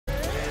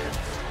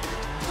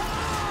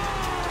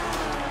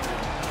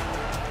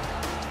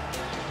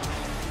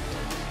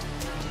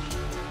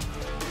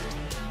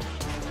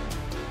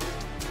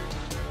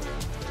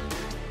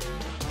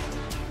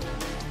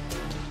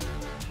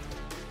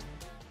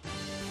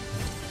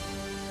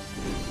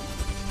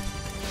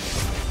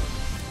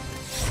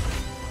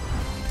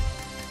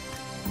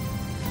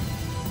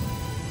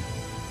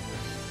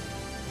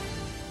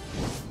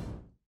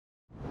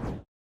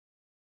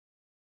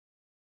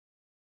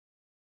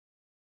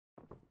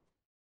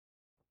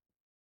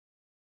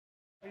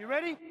you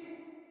ready?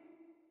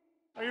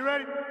 Are you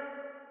ready?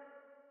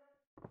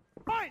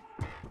 Fight!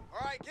 All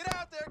right, get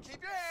out there.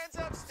 Keep your hands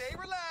up. Stay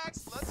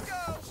relaxed. Let's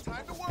go.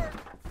 Time to work.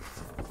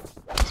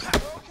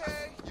 You're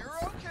okay. You're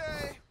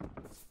okay.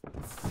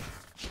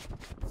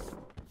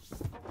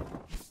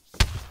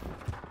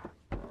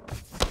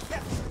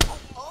 Yes.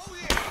 Oh,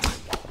 yeah.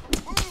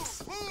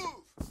 Move,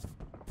 move.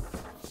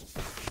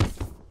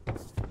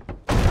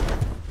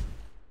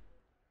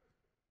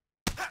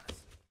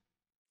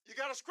 You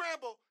gotta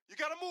scramble. You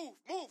gotta move.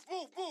 Move,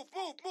 move, move,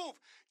 move, move.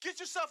 Get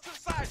yourself to the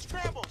side.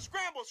 Scramble,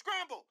 scramble,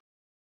 scramble.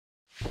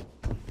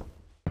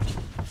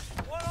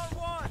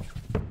 One-on-one.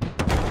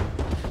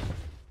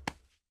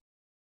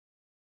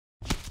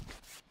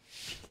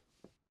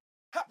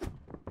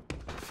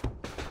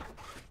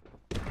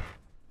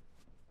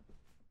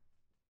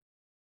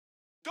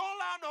 Don't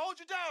allow him to hold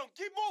you down.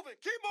 Keep moving.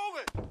 Keep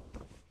moving.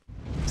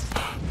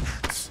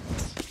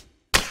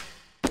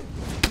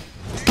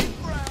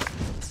 Deep breath.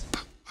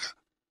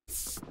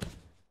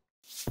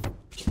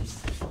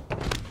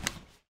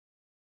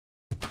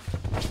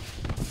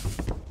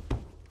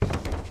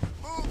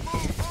 Move,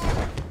 move,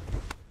 move.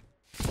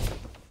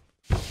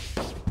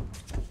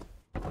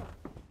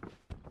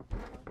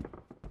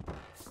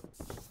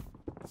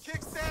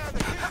 Kicks down. The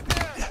kicks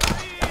down.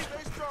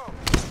 Stay strong.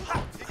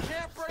 You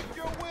can't break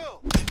your will.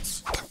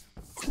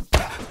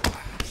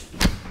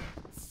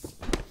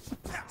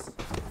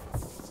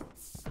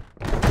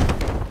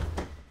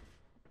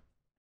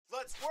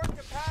 Let's work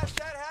to pass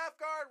that half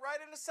guard right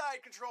into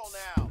side control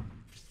now.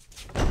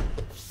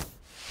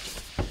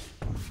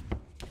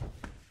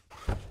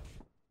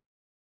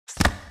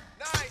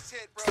 Nice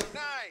hit, bro.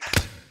 Nice.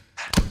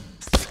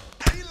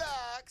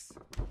 Relax.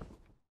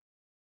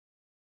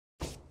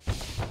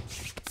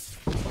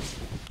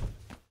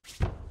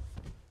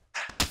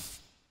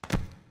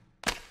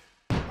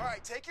 All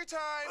right, take your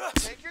time.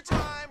 Take your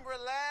time.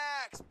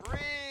 Relax.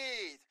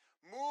 Breathe.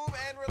 Move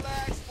and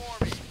relax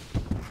for me.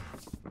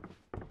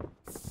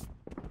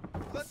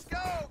 Let's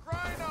go!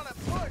 Grind on it!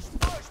 Push,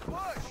 push,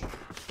 push!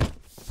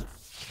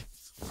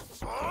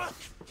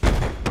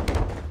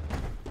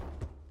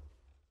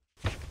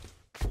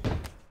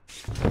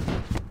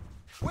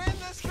 Win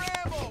the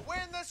scramble!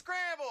 Win the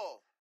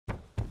scramble!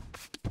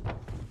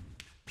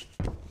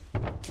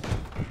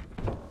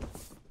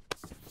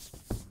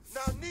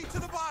 Now knee to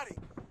the body!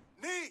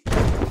 Knee!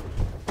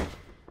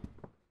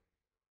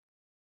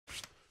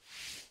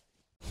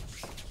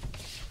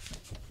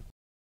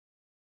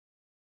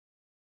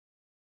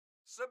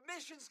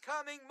 Submission's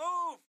coming,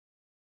 move!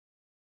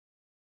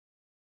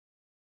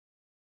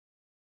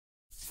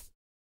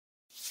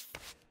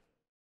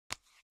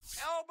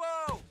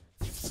 Elbow!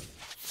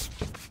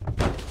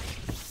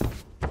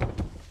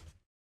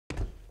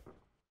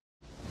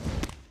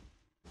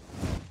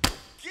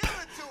 Give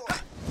it to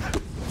him!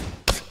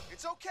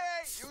 It's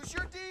okay, use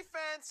your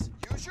defense!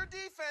 Use your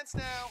defense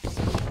now!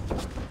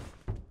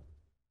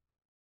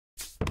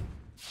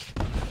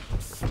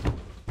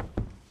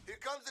 Here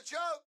comes the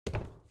choke!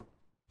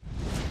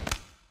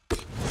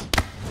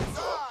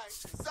 Side,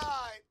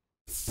 side.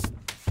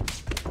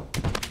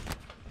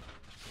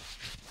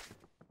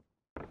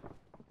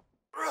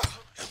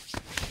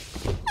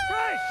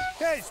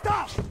 Hey,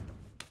 stop!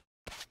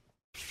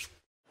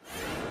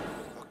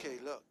 Okay,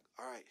 look.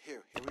 All right,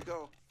 here we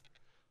go.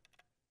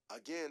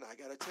 Again, I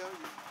gotta tell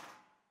you,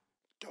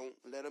 don't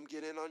let him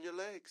get in on your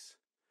legs.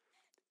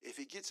 If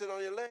he gets in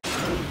on your legs.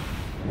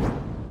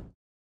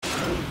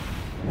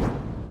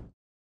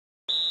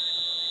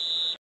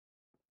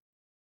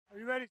 Are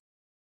you ready?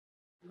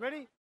 You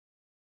ready?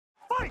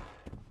 Fight!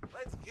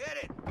 Let's get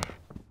it.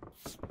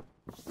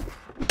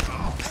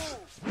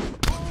 Move,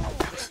 move,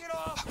 take it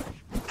off.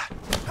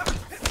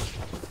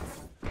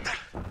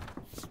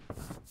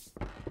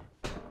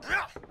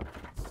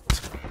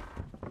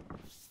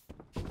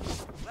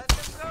 Let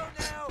them go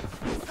now.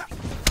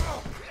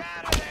 Get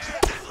out of there.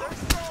 They're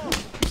strong.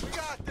 We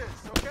got this,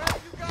 okay?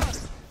 You got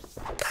it.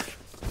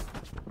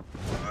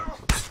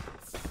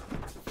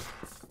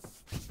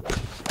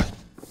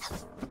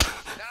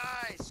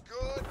 Nice,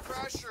 good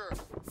pressure.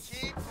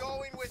 Keep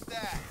going with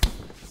that.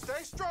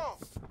 Stay strong.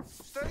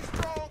 Stay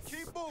strong.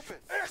 Keep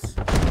moving. Yes.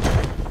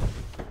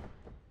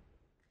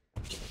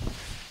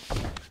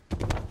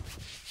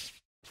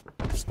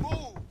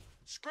 Move.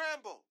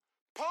 Scramble.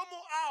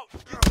 Pummel out.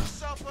 Get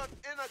yourself up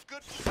in a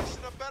good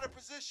position, a better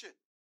position.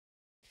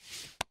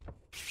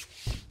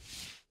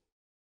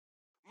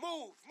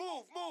 Move,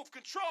 move, move.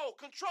 Control,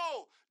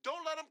 control.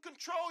 Don't let him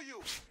control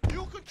you.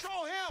 You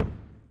control him.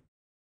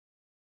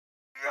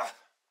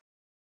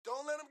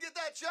 Don't let him get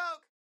that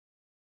choke.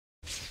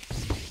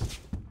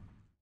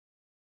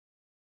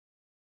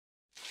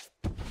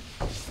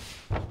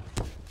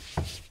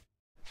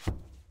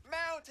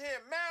 Mount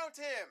him, mount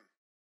him.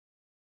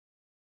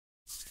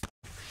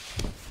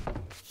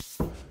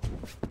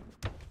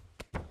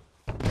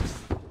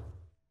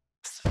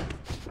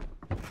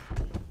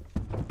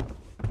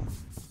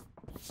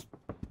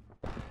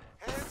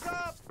 Hands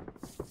up.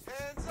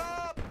 Hands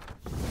up.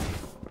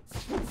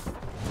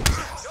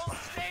 Don't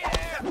stay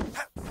there.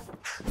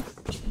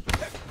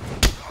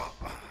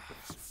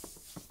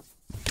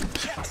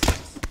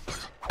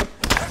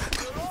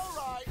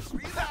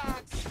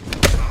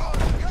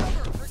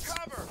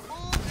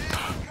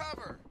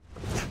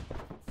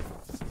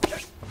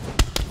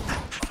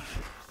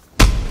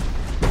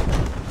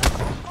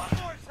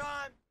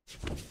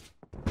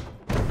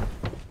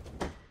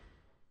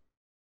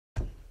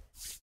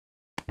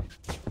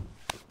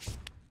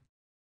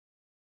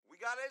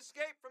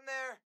 escape from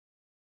there.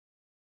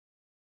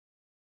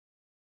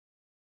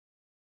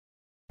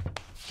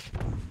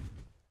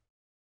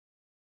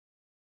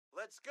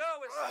 Let's go,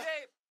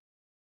 escape!